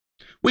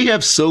We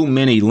have so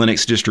many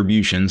Linux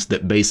distributions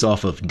that base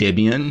off of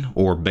Debian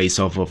or base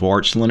off of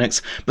Arch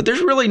Linux, but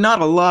there's really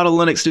not a lot of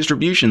Linux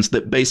distributions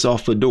that base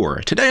off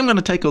Fedora. Today I'm going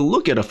to take a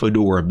look at a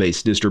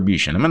Fedora-based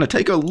distribution. I'm going to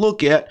take a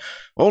look at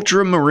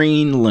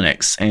Ultramarine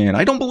Linux, and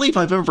I don't believe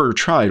I've ever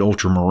tried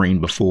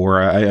Ultramarine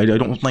before. I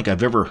don't think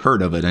I've ever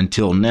heard of it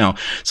until now,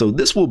 so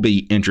this will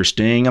be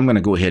interesting. I'm going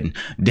to go ahead and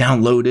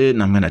download it,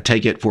 and I'm going to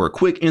take it for a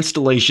quick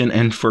installation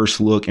and first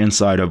look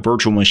inside a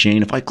virtual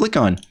machine. If I click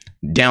on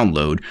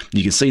download,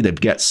 you can see they've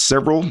got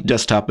several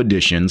desktop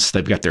editions.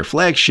 They've got their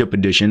flagship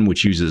edition,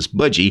 which uses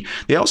Budgie.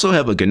 They also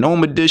have a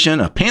GNOME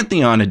edition, a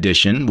Pantheon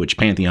edition, which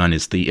Pantheon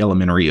is the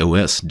elementary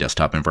OS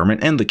desktop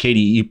environment, and the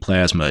KDE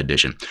Plasma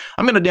edition.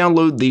 I'm going to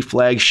download the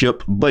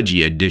flagship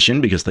Budgie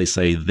edition because they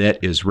say that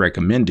is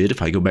recommended.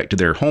 If I go back to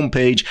their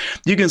homepage,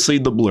 you can see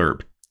the blurb.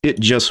 It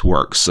just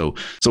works. So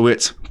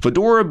it's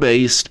Fedora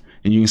based,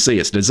 and you can see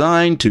it's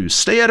designed to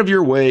stay out of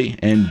your way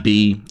and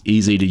be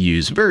easy to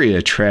use. Very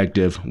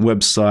attractive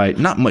website.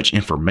 Not much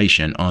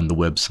information on the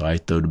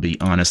website, though, to be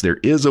honest. There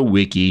is a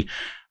wiki,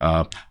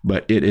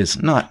 but it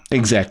is not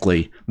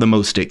exactly the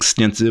most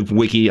extensive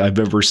wiki I've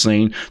ever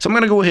seen. So I'm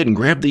going to go ahead and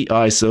grab the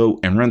ISO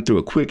and run through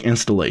a quick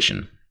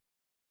installation.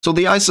 So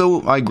the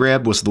ISO I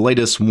grabbed was the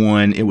latest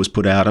one. It was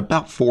put out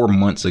about 4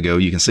 months ago.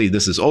 You can see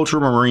this is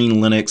Ultramarine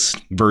Linux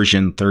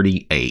version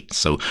 38.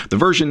 So the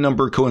version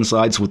number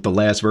coincides with the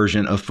last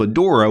version of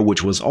Fedora,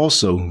 which was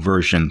also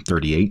version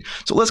 38.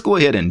 So let's go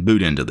ahead and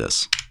boot into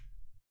this.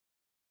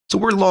 So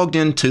we're logged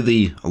into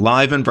the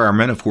live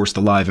environment. Of course,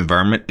 the live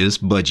environment is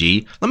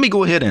Budgie. Let me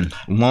go ahead and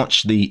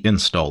launch the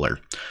installer.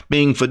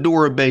 Being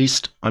Fedora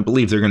based, I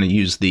believe they're going to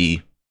use the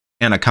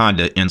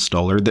Anaconda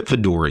installer that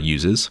Fedora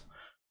uses.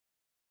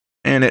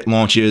 And it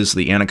launches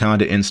the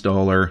Anaconda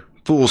installer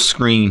full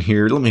screen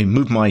here. Let me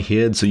move my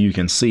head so you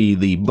can see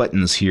the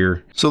buttons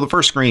here. So the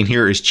first screen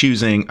here is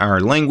choosing our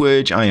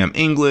language. I am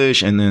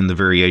English, and then the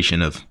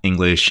variation of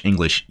English,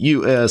 English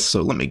US.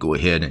 So let me go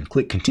ahead and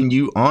click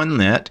continue on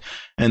that.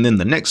 And then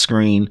the next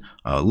screen,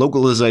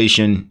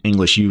 localization,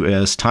 English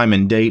US, time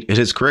and date. It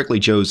has correctly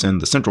chosen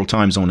the central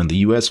time zone in the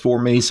US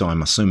for me, so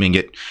I'm assuming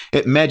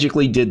it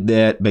magically did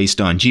that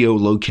based on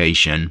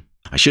geolocation.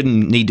 I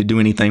shouldn't need to do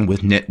anything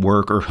with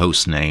network or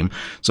host name.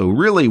 So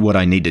really what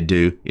I need to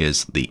do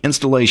is the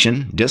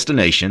installation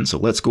destination. So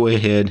let's go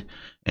ahead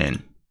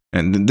and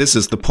this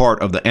is the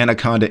part of the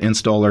Anaconda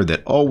installer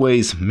that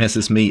always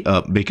messes me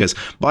up, because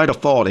by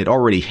default it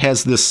already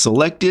has this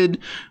selected,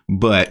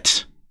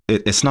 but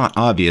it's not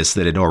obvious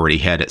that it already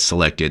had it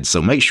selected. So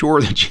make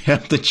sure that you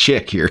have the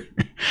check here.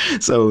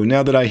 So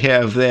now that I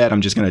have that,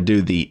 I'm just going to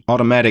do the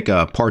automatic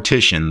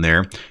partition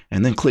there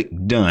and then click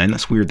done.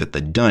 That's weird that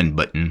the done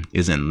button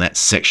is in that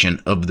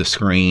section of the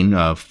screen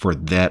for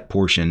that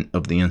portion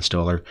of the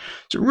installer.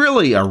 It's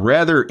really a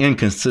rather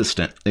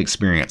inconsistent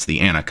experience,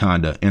 the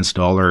Anaconda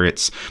installer.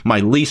 It's my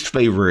least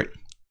favorite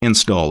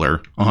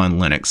installer on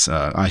Linux.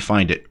 I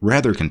find it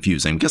rather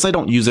confusing because I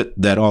don't use it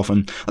that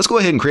often. Let's go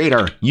ahead and create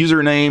our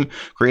username,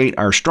 create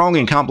our strong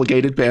and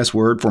complicated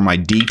password for my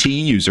DT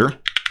user.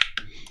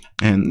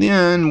 And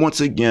then once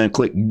again,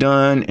 click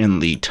done in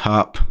the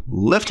top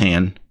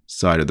left-hand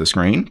side of the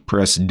screen.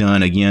 Press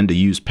done again to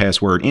use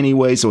password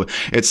anyway. So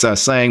it's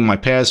saying my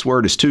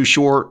password is too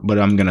short, but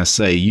I'm going to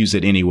say use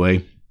it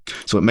anyway.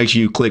 So it makes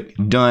you click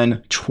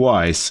done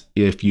twice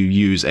if you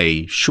use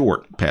a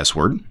short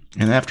password.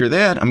 And after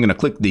that, I'm going to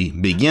click the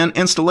Begin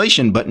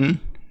Installation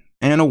button,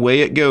 and away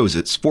it goes.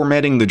 It's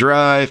formatting the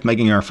drive,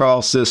 making our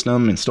file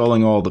system,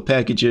 installing all the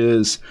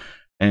packages,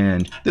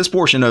 and this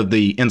portion of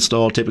the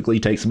install typically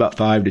takes about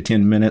 5 to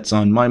 10 minutes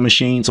on my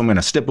machine, so I'm going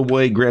to step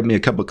away, grab me a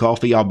cup of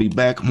coffee. I'll be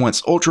back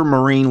once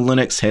Ultramarine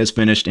Linux has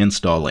finished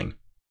installing.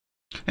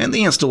 And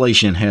the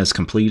installation has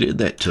completed.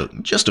 That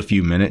took just a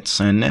few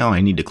minutes, and now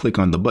I need to click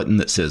on the button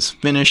that says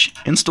Finish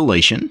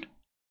Installation.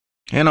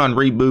 And on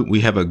reboot,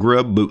 we have a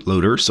grub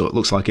bootloader, so it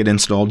looks like it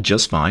installed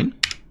just fine.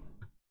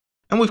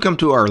 And we've come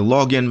to our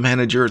login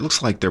manager. It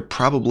looks like they're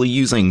probably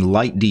using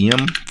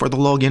LightDM for the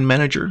login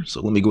manager.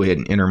 So let me go ahead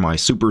and enter my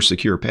super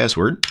secure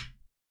password.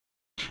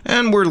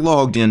 And we're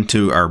logged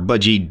into our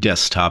Budgie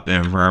desktop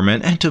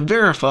environment. And to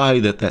verify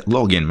that that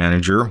login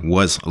manager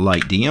was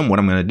LightDM, what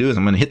I'm going to do is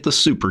I'm going to hit the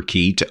super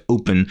key to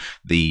open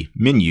the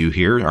menu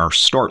here, our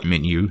start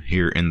menu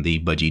here in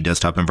the Budgie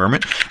desktop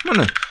environment. I'm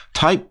going to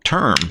type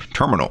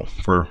terminal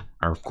for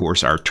of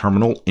course, our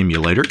terminal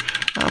emulator.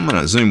 I'm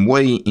going to zoom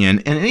way in,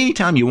 and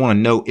anytime you want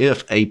to know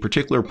if a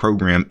particular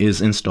program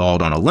is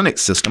installed on a Linux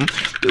system,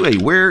 do a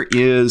where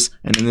is,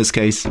 and in this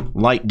case,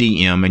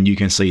 LightDM, and you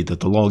can see that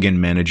the login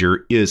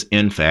manager is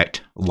in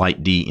fact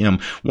LightDM.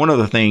 One of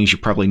the things you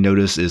probably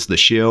notice is the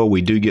shell.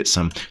 We do get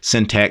some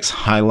syntax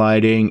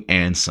highlighting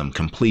and some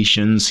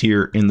completions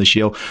here in the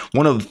shell.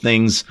 One of the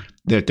things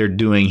that they're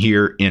doing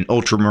here in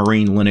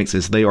Ultramarine Linux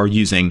is they are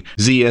using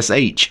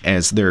ZSH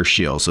as their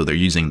shell. So they're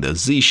using the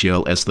Z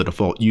shell as the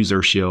default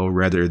user shell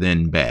rather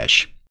than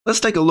Bash. Let's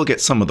take a look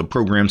at some of the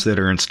programs that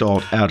are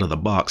installed out of the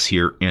box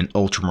here in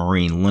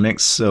Ultramarine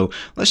Linux. So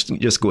let's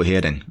just go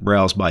ahead and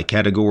browse by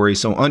category.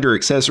 So under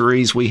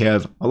accessories, we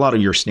have a lot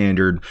of your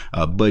standard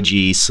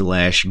Budgie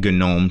 /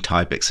 GNOME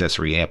type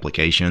accessory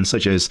applications,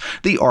 such as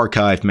the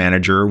Archive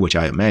Manager, which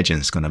I imagine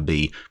is going to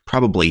be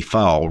probably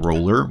File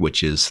Roller,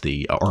 which is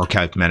the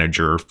Archive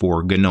Manager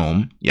for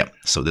GNOME. Yep,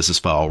 so this is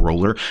File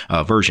Roller,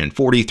 version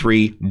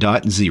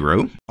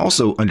 43.0.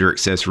 Also under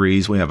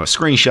accessories, we have a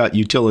screenshot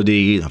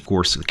utility, of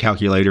course, the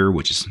calculator,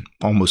 which is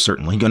almost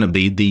certainly going to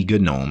be the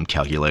GNOME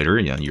calculator.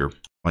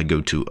 I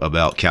go to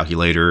About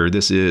Calculator.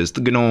 This is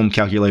the GNOME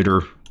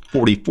calculator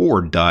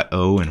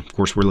 44.0, and of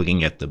course we're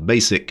looking at the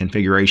basic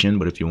configuration,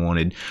 but if you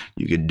wanted,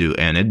 you could do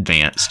an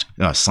advanced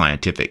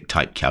scientific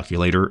type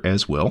calculator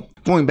as well.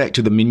 Going back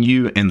to the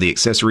menu and the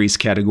accessories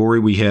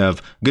category, we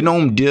have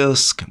GNOME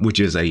Disk,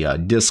 which is a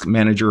disk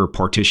manager or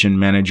partition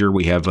manager.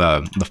 We have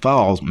the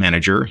Files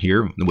Manager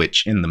here,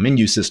 which in the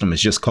menu system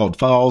is just called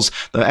Files.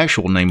 The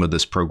actual name of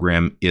this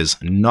program is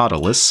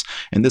Nautilus,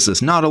 and this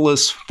is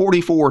Nautilus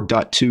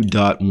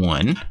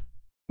 44.2.1.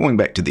 Going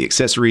back to the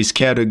accessories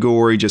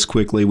category, just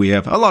quickly, we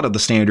have a lot of the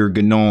standard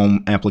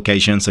GNOME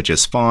applications such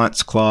as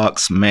fonts,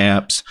 clocks,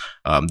 maps,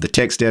 the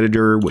text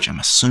editor, which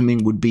I'm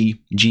assuming would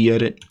be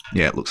gedit.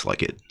 Yeah, it looks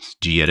like it's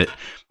gedit.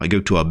 I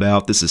go to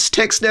About, this is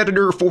Text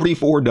Editor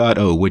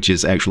 44.0, which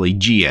is actually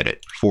gedit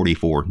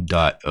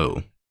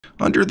 44.0.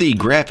 Under the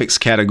graphics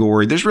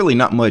category, there's really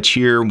not much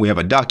here. We have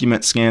a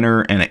document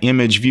scanner and an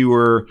image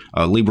viewer.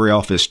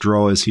 LibreOffice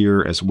Draw is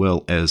here, as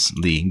well as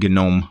the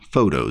GNOME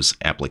Photos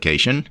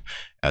application.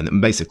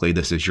 And basically,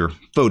 this is your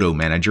photo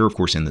manager. Of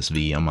course, in this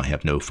VM, I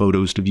have no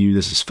photos to view.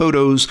 This is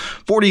Photos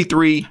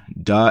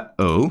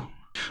 43.0.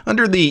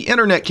 Under the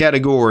Internet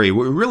category,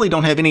 we really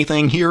don't have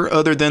anything here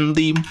other than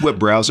the web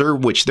browser,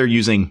 which they're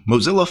using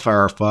Mozilla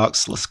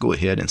Firefox. Let's go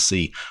ahead and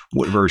see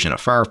what version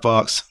of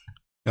Firefox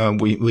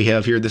we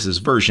have here. This is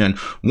version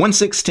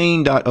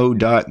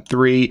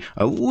 116.0.3,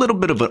 a little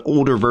bit of an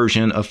older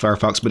version of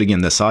Firefox, but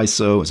again, this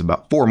ISO is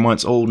about 4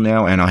 months old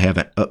now, and I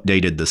haven't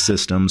updated the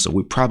system, so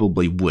we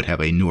probably would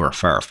have a newer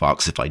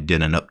Firefox if I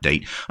did an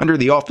update. Under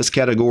the Office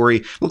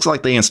category, looks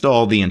like they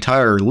installed the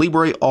entire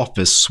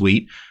LibreOffice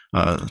suite.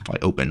 If I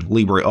open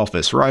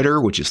LibreOffice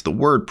Writer, which is the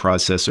word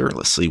processor,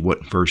 let's see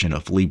what version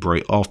of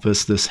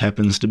LibreOffice this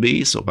happens to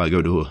be. So if I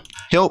go to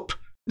Help,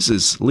 this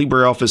is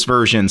LibreOffice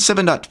version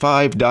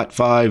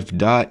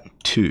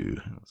 7.5.5.2.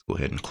 Let's go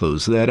ahead and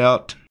close that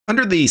out.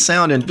 Under the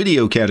sound and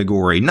video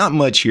category, not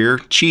much here.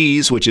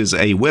 Cheese, which is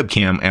a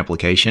webcam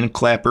application.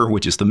 Clapper,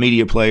 which is the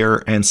media player.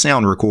 And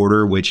Sound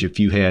Recorder, which if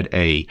you had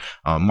a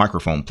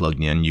microphone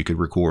plugged in, you could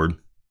record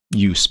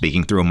you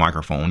speaking through a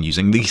microphone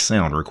using the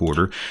sound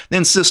recorder.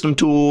 Then system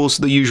tools,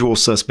 the usual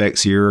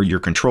suspects here, your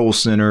control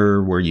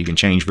center where you can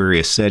change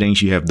various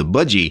settings. You have the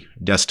Budgie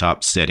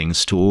desktop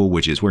settings tool,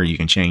 which is where you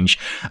can change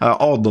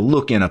all the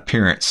look and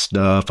appearance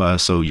stuff.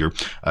 So your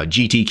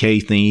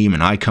GTK theme,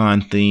 an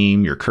icon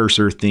theme, your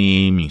cursor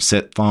theme, you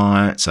set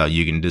fonts.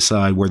 You can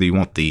decide whether you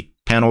want the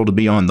panel to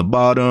be on the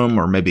bottom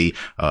or maybe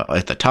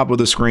at the top of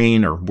the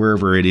screen or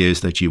wherever it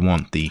is that you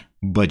want the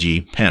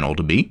Budgie panel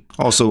to be.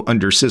 Also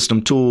under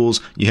System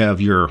Tools, you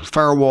have your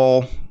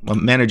Firewall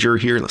Manager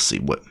here. Let's see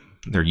what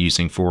they're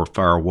using for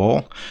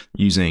Firewall.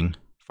 Using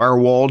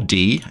Firewall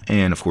D,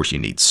 and of course you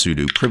need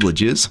sudo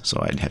privileges, so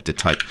I'd have to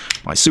type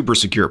my super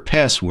secure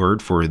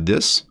password for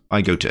this.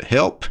 I go to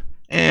Help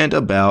and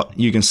About.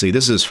 You can see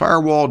this is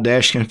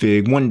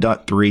firewall-config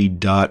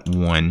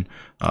 1.3.1.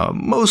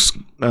 Most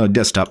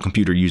desktop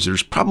computer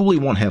users probably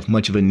won't have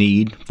much of a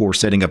need for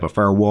setting up a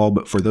firewall,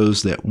 but for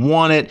those that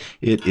want it,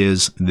 it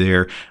is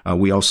there.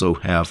 We also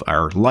have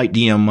our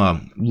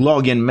LightDM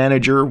login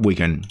manager. We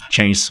can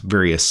change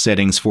various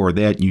settings for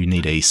that. You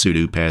need a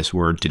sudo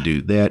password to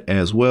do that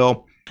as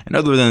well. And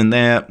other than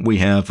that, we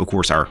have, of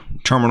course, our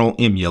terminal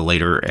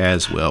emulator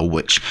as well,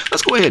 which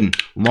let's go ahead and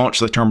launch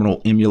the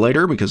terminal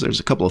emulator because there's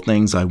a couple of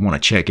things I want to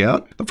check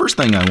out. The first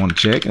thing I want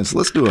to check is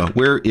let's do a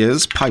where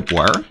is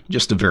Pipewire,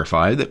 just to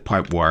verify that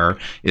Pipewire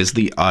is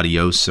the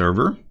audio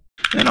server.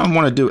 And I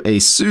want to do a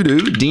sudo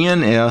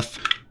DNF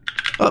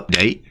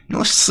update.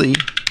 Let's see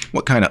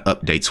what kind of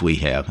updates we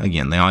have.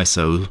 Again, the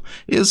ISO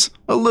is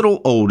a little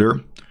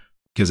older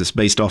because it's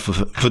based off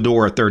of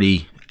Fedora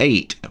 38.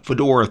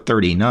 Fedora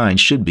 39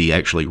 should be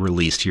actually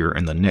released here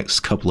in the next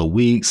couple of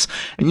weeks,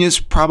 and it's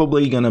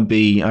probably going to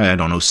be, I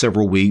don't know,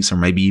 several weeks or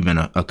maybe even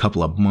a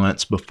couple of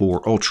months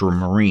before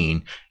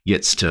Ultramarine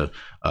gets to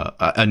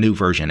a new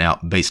version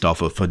out based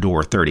off of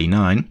Fedora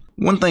 39.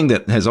 One thing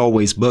that has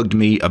always bugged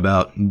me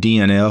about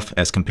DNF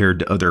as compared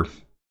to other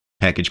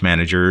package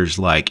managers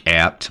like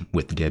apt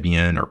with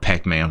Debian or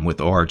Pacman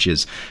with Arch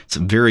is it's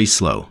very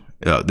slow.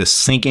 The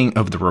syncing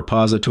of the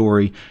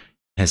repository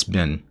has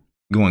been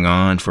going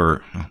on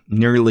for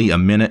nearly a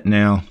minute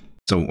now.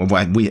 So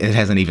it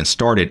hasn't even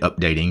started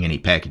updating any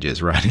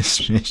packages, right? It's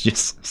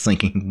just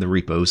syncing the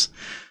repos.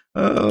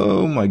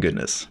 Oh my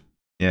goodness.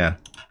 Yeah.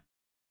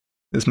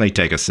 This may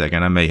take a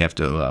second. I may have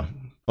to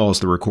pause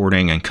the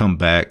recording and come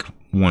back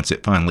once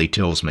it finally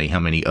tells me how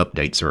many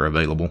updates are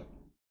available.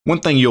 One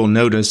thing you'll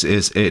notice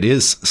is it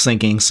is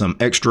syncing some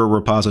extra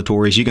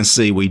repositories. You can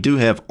see we do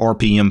have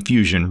RPM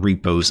Fusion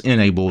repos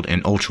enabled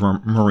in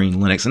Ultramarine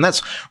Linux, and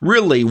that's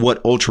really what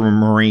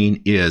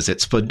Ultramarine is.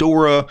 It's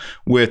Fedora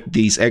with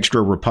these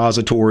extra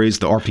repositories,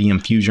 the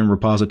RPM Fusion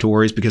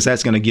repositories, because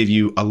that's going to give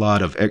you a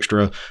lot of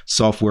extra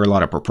software, a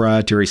lot of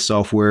proprietary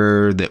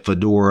software that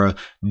Fedora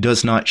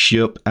does not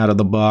ship out of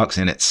the box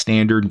in its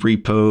standard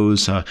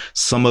repos.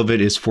 Some of it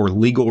is for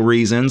legal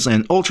reasons,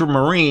 and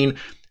Ultramarine,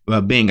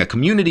 being a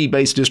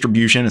community-based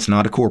distribution, it's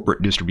not a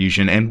corporate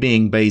distribution, and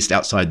being based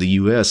outside the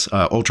US,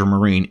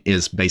 Ultramarine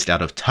is based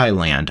out of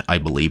Thailand, I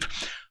believe.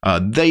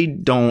 They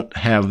don't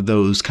have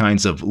those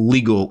kinds of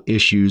legal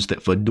issues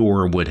that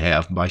Fedora would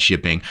have by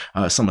shipping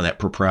some of that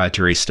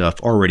proprietary stuff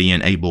already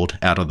enabled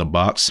out of the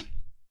box.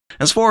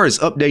 As far as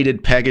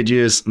updated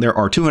packages, there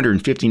are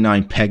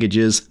 259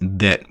 packages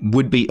that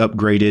would be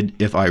upgraded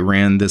if I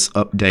ran this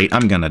update.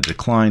 I'm going to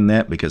decline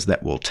that because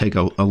that will take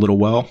a little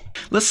while.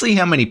 Let's see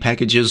how many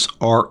packages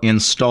are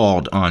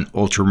installed on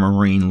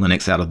Ultramarine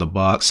Linux out of the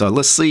box. So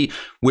let's see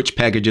which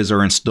packages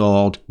are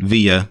installed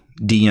via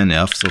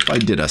DNF. So if I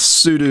did a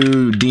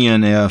sudo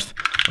DNF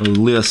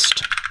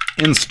list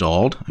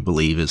installed, I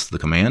believe is the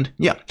command.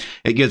 Yeah,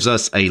 it gives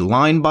us a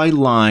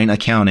line-by-line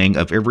accounting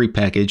of every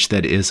package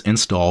that is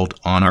installed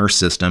on our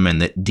system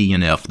and that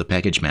DNF, the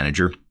package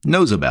manager,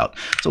 knows about.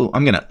 So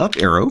I'm going to up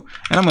arrow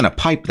and I'm going to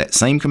pipe that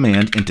same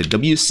command into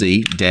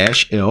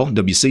WC-L.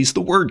 WC is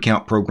the word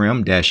count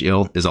program.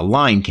 -L is a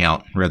line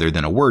count rather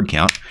than a word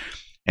count.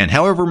 And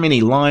however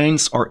many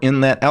lines are in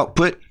that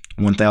output,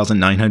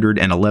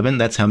 1,911,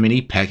 that's how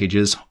many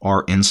packages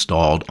are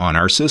installed on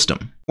our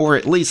system. Or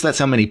at least that's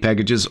how many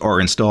packages are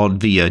installed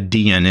via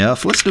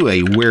DNF. Let's do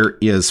a where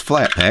is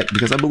Flatpak,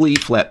 because I believe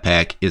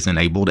Flatpak is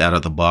enabled out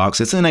of the box.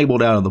 It's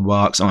enabled out of the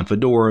box on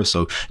Fedora,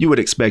 so you would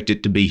expect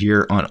it to be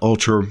here on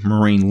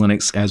Ultramarine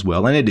Linux as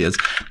well, and it is.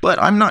 But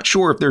I'm not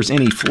sure if there's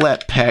any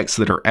Flatpaks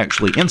that are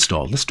actually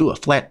installed. Let's do a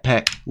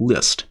Flatpak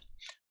list.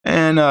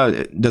 And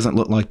it doesn't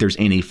look like there's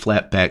any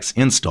Flatpaks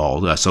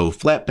installed. So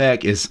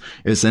Flatpak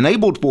is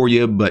enabled for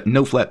you, but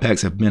no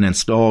Flatpaks have been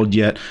installed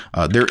yet.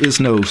 There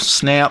is no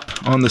snap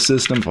on the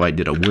system. If I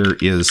did a where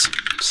is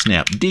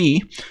snapd,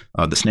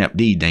 the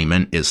snapd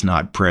daemon is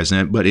not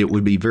present, but it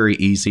would be very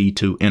easy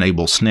to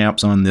enable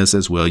snaps on this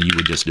as well. You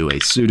would just do a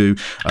sudo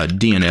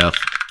dnf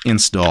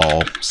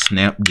install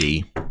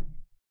snapd.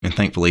 And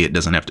thankfully, it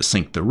doesn't have to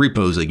sync the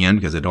repos again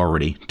because it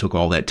already took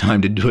all that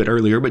time to do it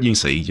earlier. But you can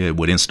see it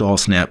would install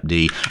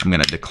snapd. I'm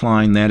going to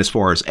decline that. As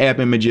far as app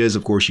images,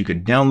 of course, you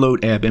could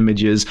download app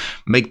images,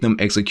 make them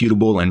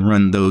executable, and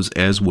run those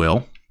as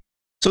well.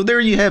 So there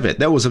you have it.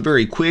 That was a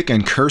very quick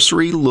and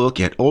cursory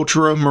look at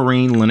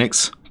Ultramarine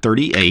Linux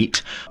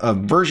 38, a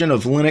version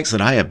of Linux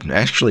that I have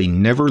actually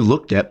never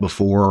looked at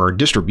before, or a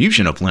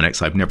distribution of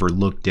Linux I've never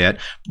looked at,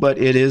 but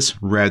it is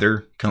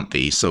rather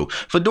comfy. So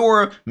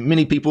Fedora,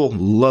 many people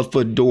love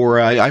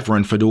Fedora. I've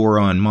run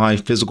Fedora on my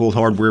physical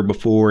hardware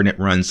before, and it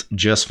runs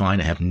just fine.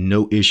 I have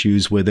no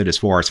issues with it as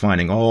far as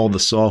finding all the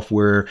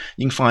software.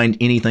 You can find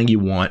anything you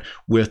want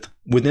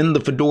within the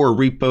Fedora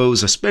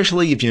repos,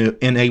 especially if you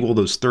enable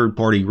those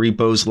third-party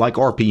repos like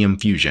RPM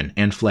Fusion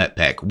and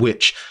Flatpak,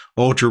 which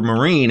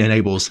Ultramarine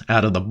enables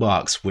out of the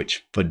box,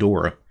 which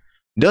Fedora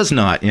does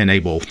not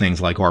enable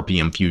things like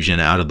RPM Fusion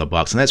out of the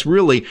box. And that's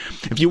really,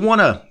 if you want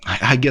to,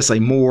 I guess,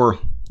 a more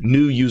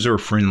new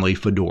user-friendly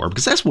Fedora,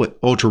 because that's what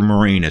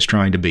Ultramarine is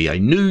trying to be, a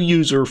new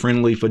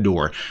user-friendly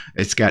Fedora.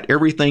 It's got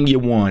everything you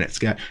want. It's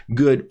got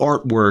good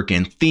artwork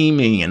and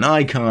theming and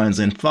icons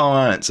and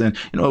fonts and,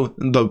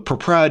 the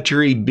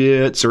proprietary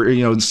bits,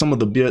 or, some of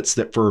the bits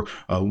that for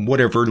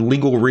whatever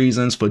legal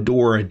reasons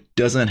Fedora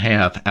doesn't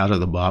have out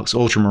of the box.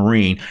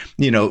 Ultramarine,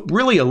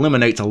 really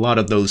eliminates a lot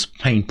of those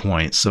pain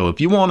points. So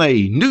if you want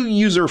a new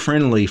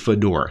user-friendly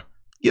Fedora,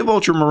 give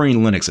Ultramarine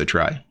Linux a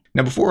try.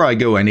 Now, before I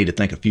go, I need to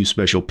thank a few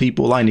special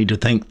people. I need to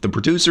thank the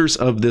producers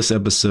of this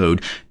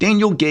episode: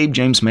 Daniel, Gabe,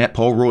 James, Matt,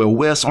 Paul, Royal,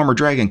 Wes, Armor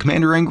Dragon,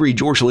 Commander Angry,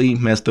 George Lee,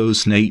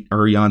 Mestos, Nate,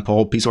 Urion,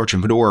 Paul, Peace Arch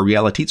and Fedora,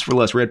 Realities for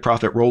Less, Red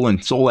Prophet,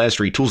 Roland, Soul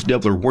Astry, Tools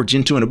Devler, War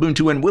Gentoo, and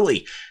Ubuntu, and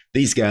Willie.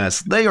 These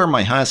guys, they are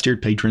my highest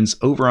tiered patrons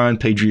over on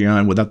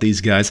Patreon. Without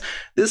these guys,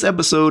 this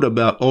episode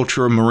about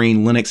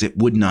Ultramarine Linux, it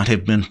would not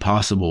have been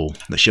possible.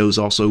 The show's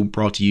also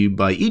brought to you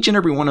by each and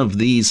every one of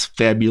these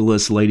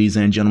fabulous ladies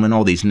and gentlemen,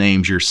 all these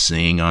names you're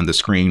seeing on the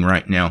screen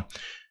right now.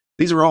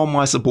 These are all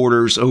my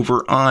supporters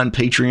over on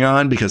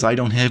Patreon because I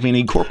don't have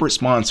any corporate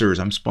sponsors.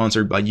 I'm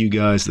sponsored by you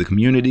guys, the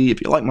community. If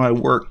you like my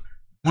work,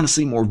 want to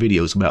see more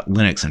videos about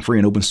Linux and free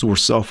and open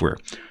source software,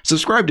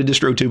 subscribe to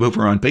DistroTube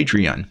over on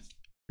Patreon.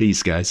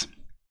 Peace, guys.